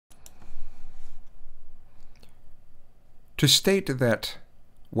to state that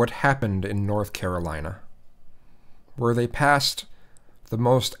what happened in North Carolina, where they passed the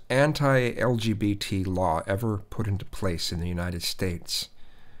most anti-LGBT law ever put into place in the United States,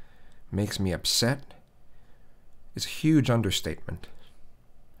 makes me upset, is a huge understatement.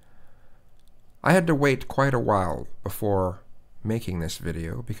 I had to wait quite a while before making this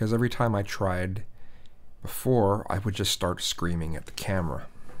video, because every time I tried before, I would just start screaming at the camera.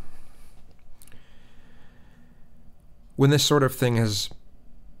 When this sort of thing has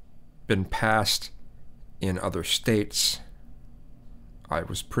been passed in other states, I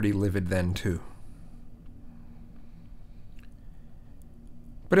was pretty livid then too.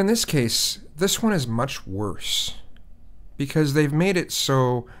 But in this case, this one is much worse, because they've made it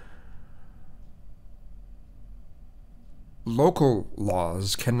so local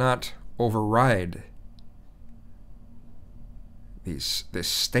laws cannot override this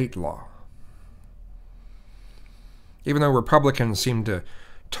state law. Even though Republicans seem to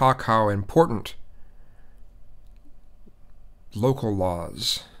talk how important local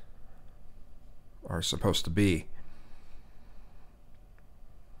laws are supposed to be.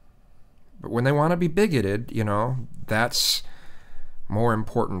 But when they want to be bigoted, you know, that's more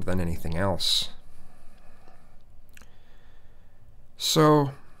important than anything else.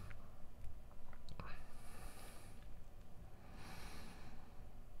 So,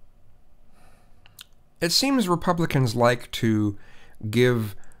 it seems Republicans like to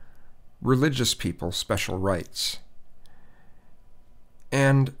give religious people special rights.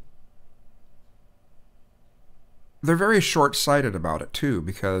 And they're very short-sighted about it too,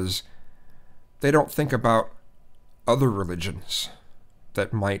 because they don't think about other religions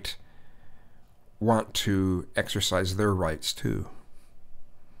that might want to exercise their rights too.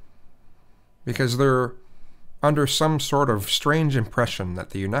 Because they're under some sort of strange impression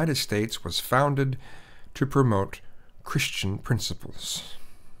that the United States was founded to promote Christian principles,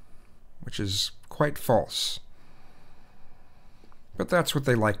 which is quite false. But that's what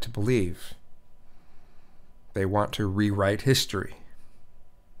they like to believe. They want to rewrite history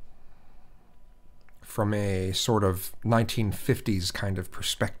from a sort of 1950s kind of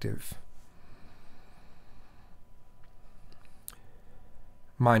perspective.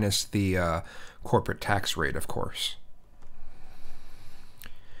 Minus the corporate tax rate, of course.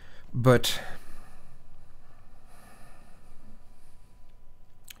 But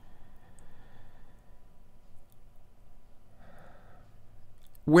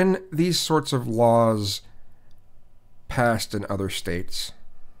when these sorts of laws passed in other states,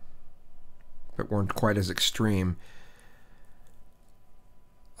 but weren't quite as extreme,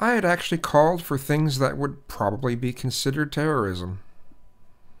 I had actually called for things that would probably be considered terrorism.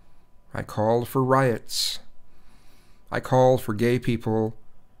 I called for riots. I called for gay people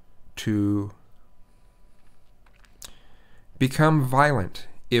to become violent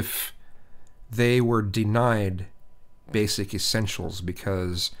if they were denied basic essentials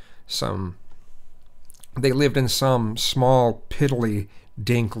because they lived in some small, piddly,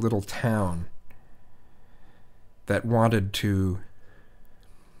 dink little town that wanted to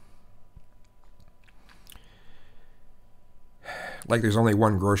like there's only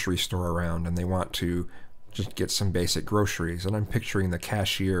one grocery store around and they want to just get some basic groceries. And I'm picturing the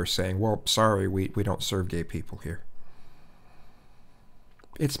cashier saying, well, sorry, we don't serve gay people here.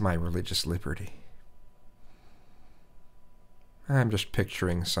 It's my religious liberty. I'm just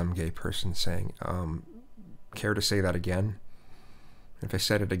picturing some gay person saying, care to say that again? If I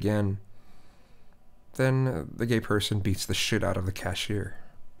said it again, then the gay person beats the shit out of the cashier.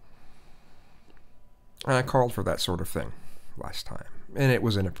 And I called for that sort of thing last time, and it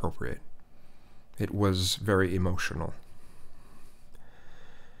was inappropriate. It was very emotional.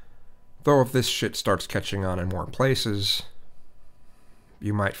 Though if this shit starts catching on in more places,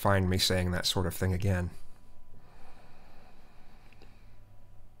 you might find me saying that sort of thing again.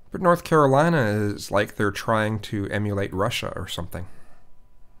 But North Carolina is like they're trying to emulate Russia or something.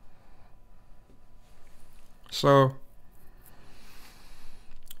 So,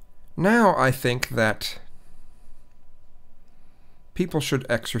 now I think that people should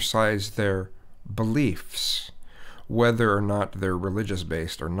exercise their beliefs, whether or not they're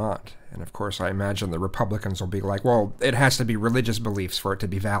religious-based or not. And of course, I imagine the Republicans will be like, well, it has to be religious beliefs for it to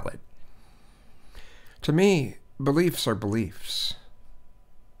be valid. To me, beliefs are beliefs.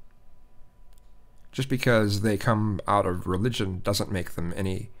 Just because they come out of religion doesn't make them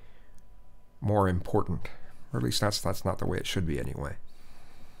any more important. Or at least that's not the way it should be anyway.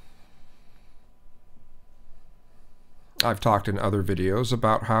 I've talked in other videos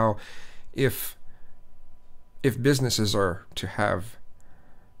about how if businesses are to have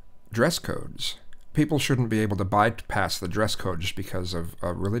dress codes, people shouldn't be able to bypass the dress code just because of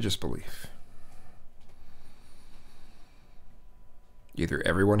a religious belief. Either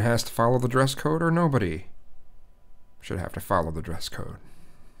everyone has to follow the dress code or nobody should have to follow the dress code.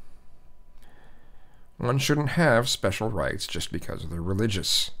 One shouldn't have special rights just because they're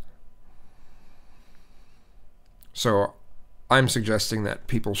religious. So I'm suggesting that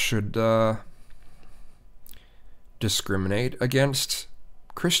people should discriminate against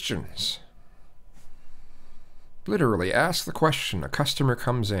Christians. Literally, ask the question. A customer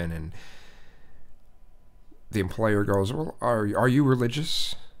comes in and the employer goes, well, are you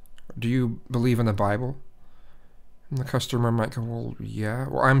religious? Do you believe in the Bible? And the customer might go, well, yeah.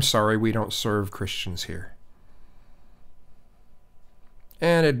 Well, I'm sorry, we don't serve Christians here.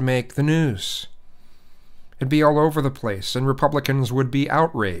 And it'd make the news. It'd be all over the place, and Republicans would be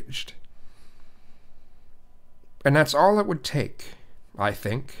outraged. And that's all it would take, I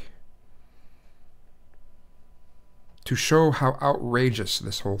think, to show how outrageous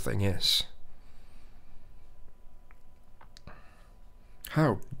this whole thing is.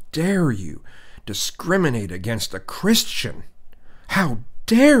 How dare you discriminate against a Christian? How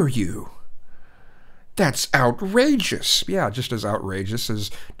dare you? That's outrageous. Yeah, just as outrageous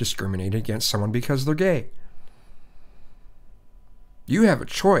as discriminating against someone because they're gay. You have a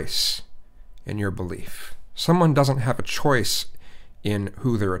choice in your belief. Someone doesn't have a choice in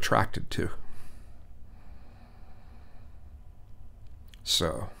who they're attracted to.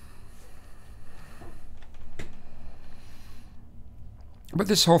 So, but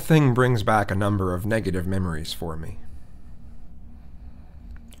this whole thing brings back a number of negative memories for me.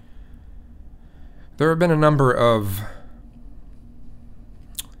 There have been a number of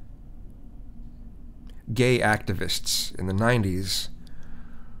gay activists in the 90s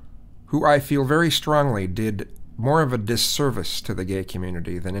who I feel very strongly did more of a disservice to the gay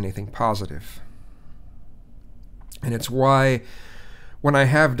community than anything positive. And it's why, when I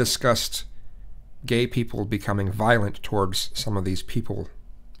have discussed gay people becoming violent towards some of these people,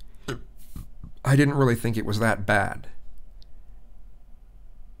 I didn't really think it was that bad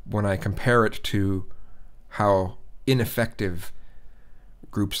when I compare it to how ineffective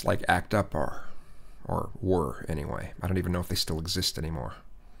groups like ACT UP are, or were anyway. I don't even know if they still exist anymore.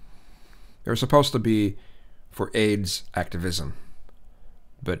 They were supposed to be for AIDS activism,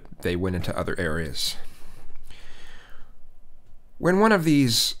 but they went into other areas. When one of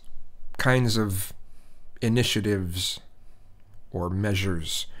these kinds of initiatives or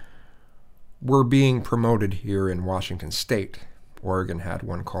measures were being promoted here in Washington State, Oregon had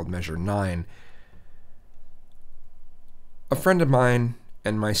one called Measure 9, a friend of mine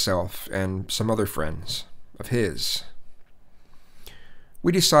and myself and some other friends of his,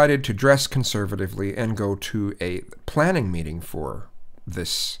 we decided to dress conservatively and go to a planning meeting for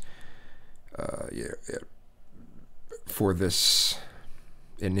this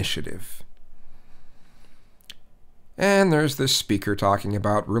initiative. And there's this speaker talking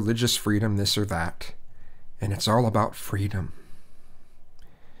about religious freedom, this or that, and it's all about freedom.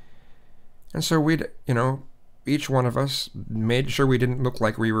 And so we'd, each one of us made sure we didn't look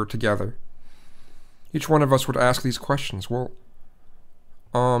like we were together. Each one of us would ask these questions. Well,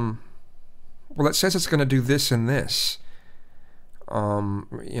 it says it's going to do this and this. How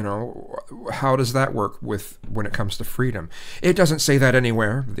does that work when it comes to freedom? It doesn't say that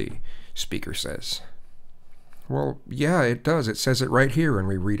anywhere, the speaker says. Well, yeah, it does. It says it right here, and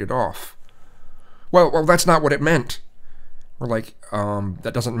we read it off. Well, that's not what it meant. We're like,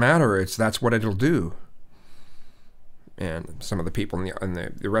 that doesn't matter. That's what it'll do. And some of the people and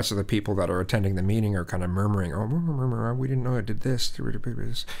the rest of the people that are attending the meeting are kind of murmuring, oh, we didn't know it did this.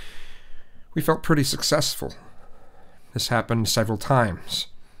 We felt pretty successful. This happened several times.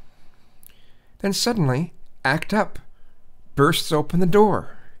 Then suddenly, ACT UP bursts open the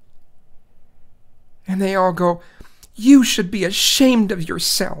door. And they all go, you should be ashamed of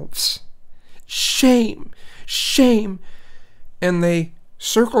yourselves. Shame, shame. And they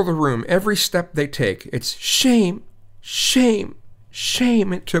circle the room every step they take. It's shame, shame,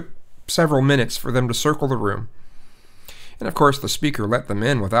 shame. It took several minutes for them to circle the room. And of course, the speaker let them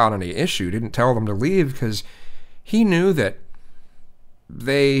in without any issue, didn't tell them to leave because he knew that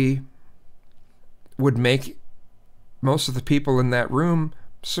they would make most of the people in that room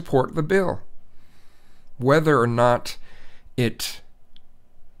support the bill. Whether or not it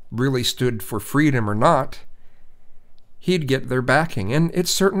really stood for freedom or not, he'd get their backing. And that's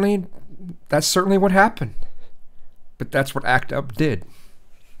certainly what happened. But that's what ACT UP did.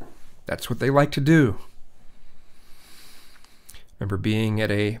 That's what they like to do. I remember being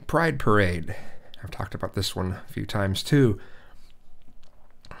at a pride parade. I've talked about this one a few times too.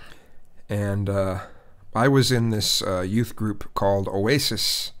 And I was in this youth group called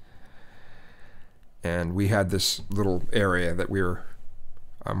Oasis, and we had this little area that we were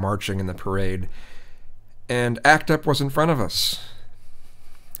marching in the parade, and ACT UP was in front of us.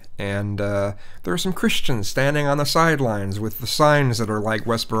 And there were some Christians standing on the sidelines with the signs that are like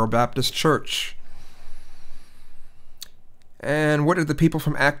Westboro Baptist Church. And what did the people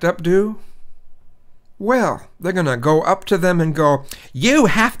from ACT UP do? Well, they're going to go up to them and go, "You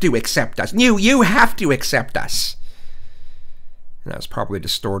have to accept us. You have to accept us." And that was probably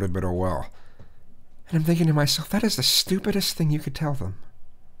distorted, but oh well. And I'm thinking to myself, that is the stupidest thing you could tell them.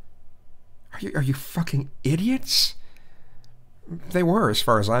 Are you fucking idiots? They were, as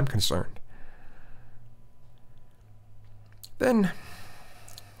far as I'm concerned. Then,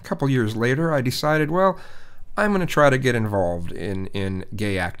 a couple years later, I decided, well, I'm going to try to get involved in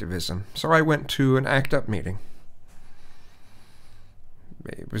gay activism. So I went to an ACT UP meeting.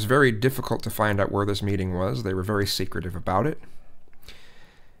 It was very difficult to find out where this meeting was. They were very secretive about it.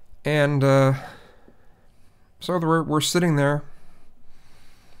 And so we're sitting there,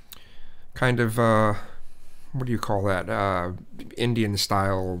 kind of, what do you call that? Indian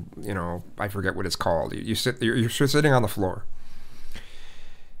style, you know, I forget what it's called. You're sitting on the floor.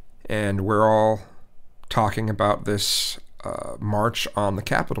 And we're all talking about this march on the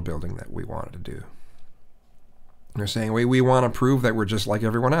Capitol building that we wanted to do. And they're saying, we want to prove that we're just like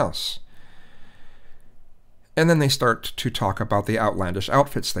everyone else. And then they start to talk about the outlandish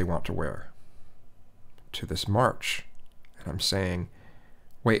outfits they want to wear to this march. And I'm saying,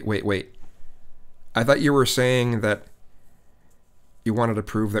 wait. I thought you were saying that you wanted to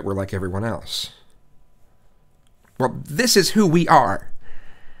prove that we're like everyone else. Well, this is who we are.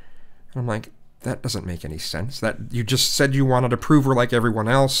 And I'm like, that doesn't make any sense. That you just said you wanted to prove we're like everyone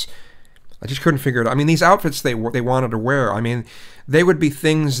else. I just couldn't figure it out. I mean, these outfits they wanted to wear, I mean, they would be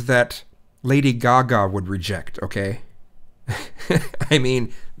things that Lady Gaga would reject, okay? I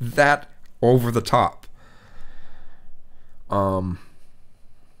mean, that over the top.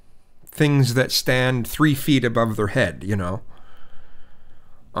 Things that stand 3 feet above their head, you know?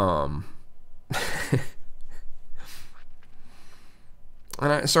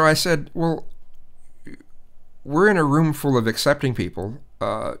 So I said, well, we're in a room full of accepting people,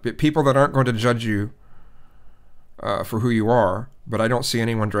 people that aren't going to judge you for who you are, but I don't see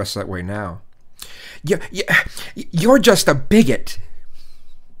anyone dressed that way now. You're just a bigot.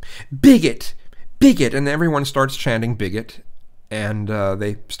 Bigot. Bigot. And everyone starts chanting bigot, and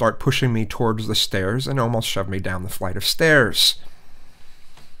they start pushing me towards the stairs and almost shove me down the flight of stairs.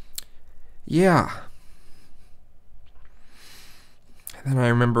 Yeah. And then I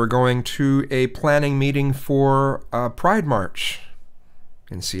remember going to a planning meeting for a Pride March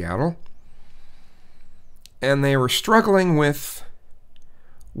in Seattle. And they were struggling with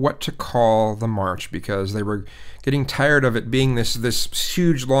what to call the march because they were getting tired of it being this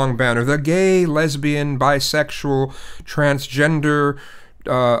huge long banner. The gay, lesbian, bisexual, transgender,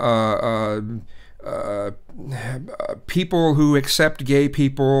 people who accept gay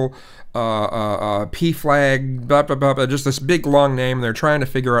people, P-flag, blah, blah, blah, blah, just this big long name. They're trying to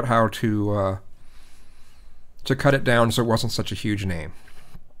figure out how to cut it down so it wasn't such a huge name.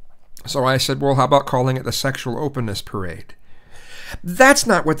 So I said, well, how about calling it the Sexual Openness Parade? That's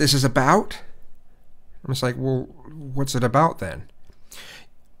not what this is about. I was like, well, what's it about then?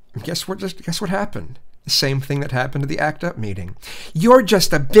 Guess what happened? The same thing that happened at the ACT UP meeting. You're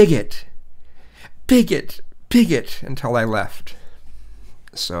just a bigot. Bigot. Bigot. Until I left.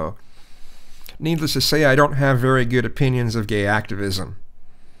 So, needless to say, I don't have very good opinions of gay activism.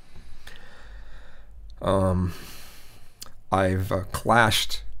 I've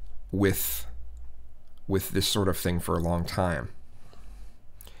clashed with this sort of thing for a long time.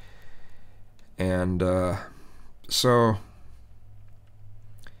 And so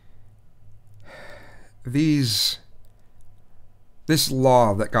this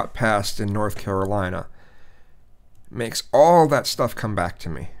law that got passed in North Carolina makes all that stuff come back to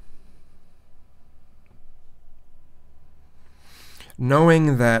me.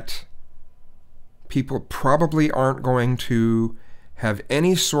 Knowing that people probably aren't going to have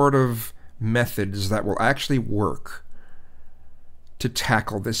any sort of methods that will actually work to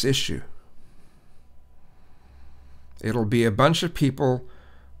tackle this issue. It'll be a bunch of people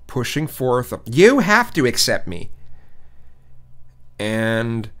pushing forth, you have to accept me.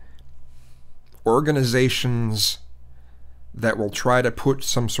 And organizations that will try to put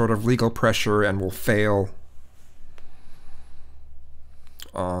some sort of legal pressure and will fail.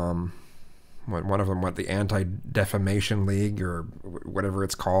 One of them, the Anti-Defamation League or whatever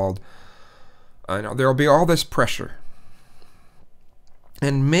it's called. I know there'll be all this pressure.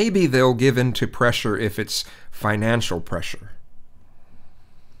 And maybe they'll give in to pressure if it's financial pressure.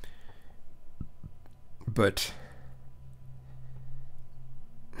 But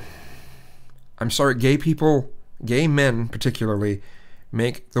I'm sorry, gay men particularly,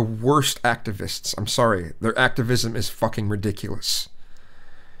 make the worst activists. I'm sorry, their activism is fucking ridiculous.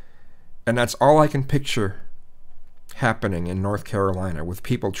 And that's all I can picture happening in North Carolina with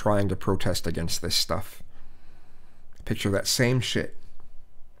people trying to protest against this stuff. Picture that same shit.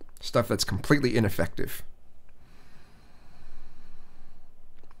 Stuff that's completely ineffective.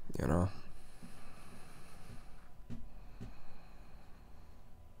 You know?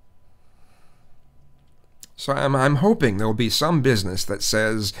 So I'm hoping there'll be some business that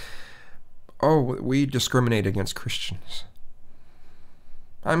says, oh, we discriminate against Christians.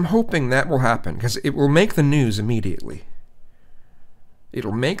 I'm hoping that will happen, because it will make the news immediately.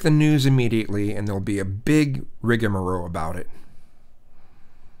 It'll make the news immediately, and there'll be a big rigmarole about it.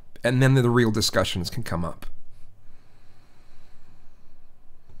 And then the real discussions can come up.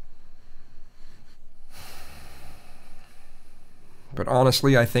 But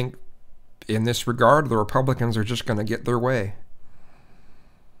honestly, I think in this regard, the Republicans are just going to get their way.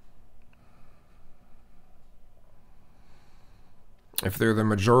 If they're the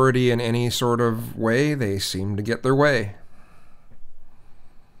majority in any sort of way, they seem to get their way.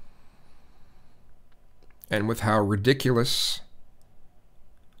 And with how ridiculous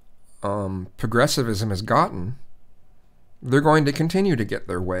progressivism has gotten, they're going to continue to get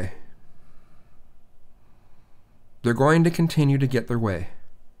their way. They're going to continue to get their way.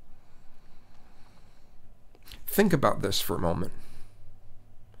 Think about this for a moment.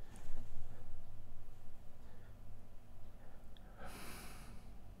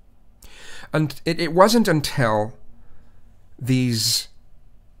 And it wasn't until these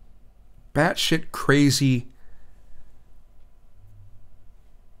batshit crazy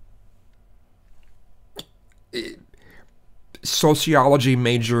sociology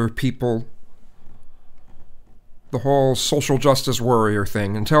major people, the whole social justice warrior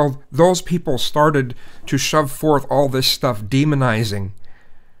thing, until those people started to shove forth all this stuff demonizing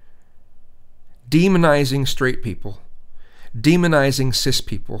straight people, demonizing cis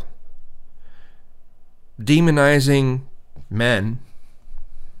people, demonizing men,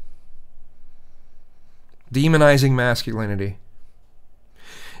 demonizing masculinity.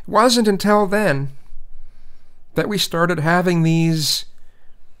 It wasn't until then that we started having this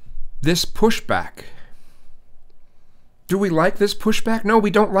pushback. Do we like this pushback? No, we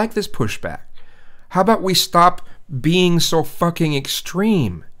don't like this pushback. How about we stop being so fucking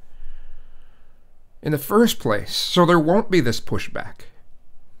extreme in the first place, so there won't be this pushback?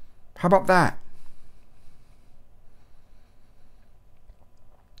 How about that?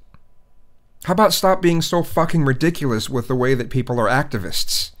 How about stop being so fucking ridiculous with the way that people are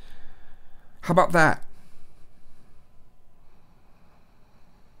activists? How about that?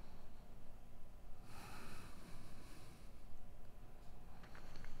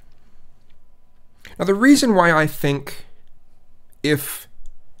 Now, the reason why I think if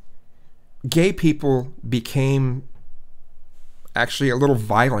gay people became actually a little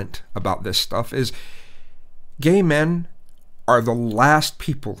violent about this stuff is gay men are the last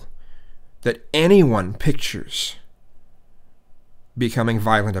people that anyone pictures becoming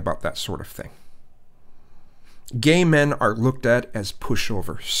violent about that sort of thing. Gay men are looked at as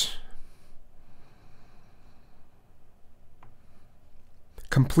pushovers.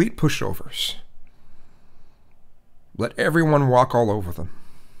 Complete pushovers. Let everyone walk all over them.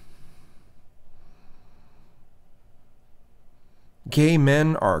 Gay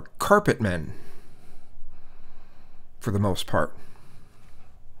men are carpet men, for the most part.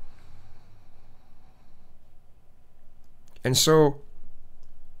 And so,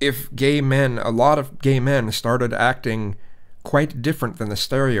 if a lot of gay men started acting quite different than the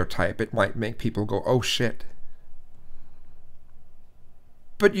stereotype, it might make people go, oh shit.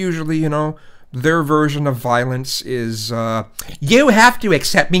 But usually, you know, their version of violence is, you have to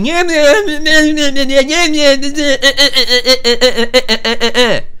accept me. I'm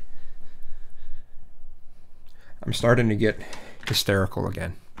starting to get hysterical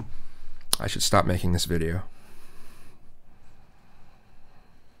again. I should stop making this video.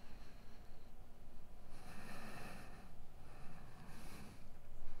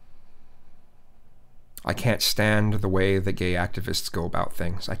 I can't stand the way the gay activists go about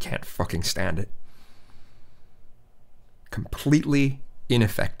things. I can't fucking stand it. Completely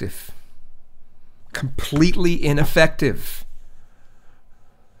ineffective. Completely ineffective.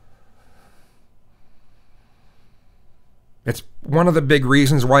 It's one of the big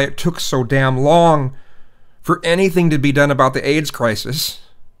reasons why it took so damn long for anything to be done about the AIDS crisis.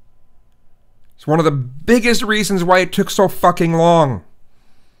 It's one of the biggest reasons why it took so fucking long.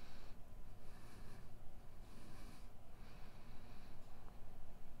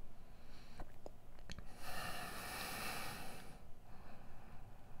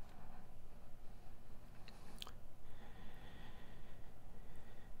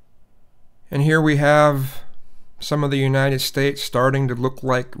 And here we have some of the United States starting to look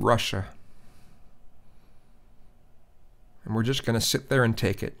like Russia. And we're just going to sit there and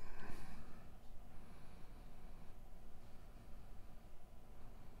take it.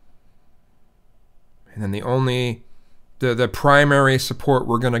 And then the primary support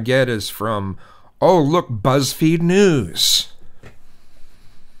we're going to get is from, oh, look, BuzzFeed News.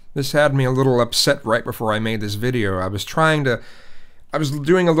 This had me a little upset right before I made this video. I was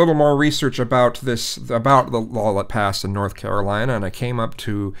doing a little more research about the law that passed in North Carolina, and I came up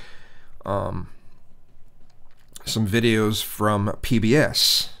to some videos from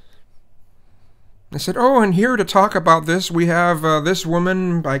PBS. I said, oh, and here to talk about this, we have this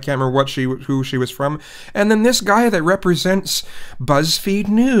woman, I can't remember who she was from, and then this guy that represents BuzzFeed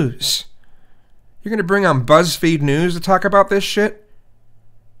News. You're going to bring on BuzzFeed News to talk about this shit?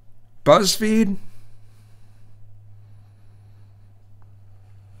 BuzzFeed?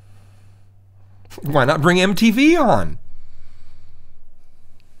 Why not bring MTV on?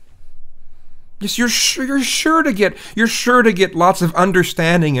 Yes, you're sure to get lots of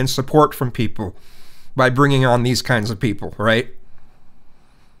understanding and support from people by bringing on these kinds of people, right?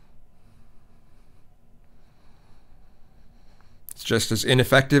 It's just as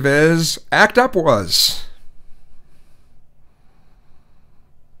ineffective as ACT UP was.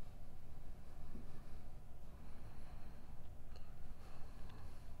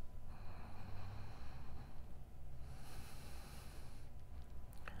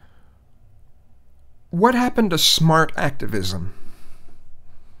 What happened to smart activism?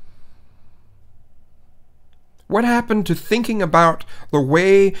 What happened to thinking about the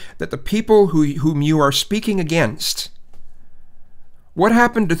way that the people whom you are speaking against, what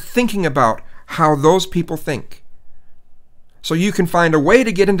happened to thinking about how those people think? So you can find a way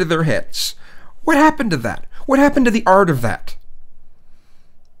to get into their heads. What happened to that? What happened to the art of that?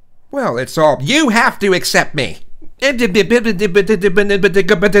 Well, it's all, you have to accept me.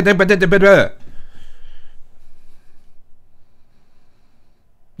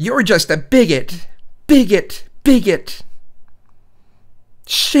 You're just a bigot. Bigot. Bigot.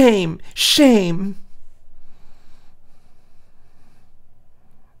 Shame. Shame.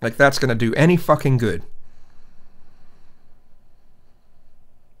 Like that's gonna do any fucking good.